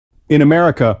In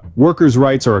America, workers'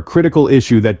 rights are a critical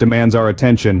issue that demands our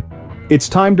attention. It's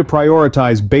time to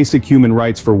prioritize basic human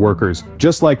rights for workers,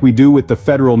 just like we do with the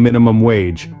federal minimum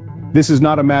wage. This is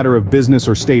not a matter of business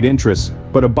or state interests,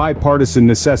 but a bipartisan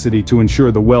necessity to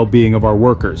ensure the well-being of our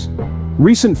workers.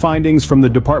 Recent findings from the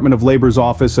Department of Labor's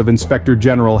Office of Inspector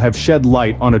General have shed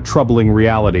light on a troubling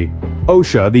reality.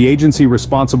 OSHA, the agency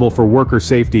responsible for worker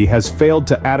safety, has failed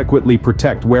to adequately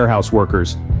protect warehouse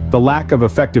workers. The lack of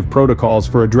effective protocols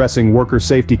for addressing worker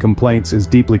safety complaints is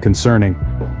deeply concerning.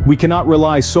 We cannot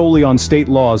rely solely on state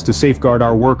laws to safeguard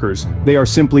our workers. They are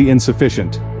simply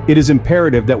insufficient. It is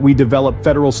imperative that we develop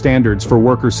federal standards for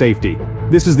worker safety.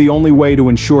 This is the only way to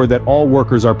ensure that all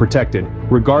workers are protected,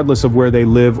 regardless of where they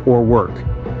live or work.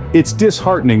 It's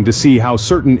disheartening to see how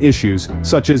certain issues,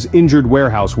 such as injured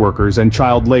warehouse workers and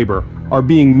child labor, are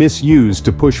being misused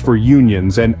to push for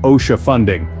unions and OSHA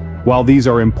funding. While these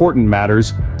are important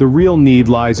matters, the real need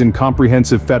lies in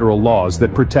comprehensive federal laws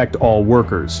that protect all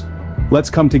workers. Let's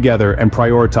come together and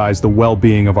prioritize the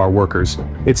well-being of our workers.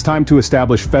 It's time to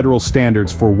establish federal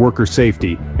standards for worker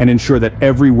safety and ensure that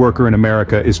every worker in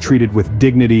America is treated with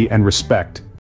dignity and respect.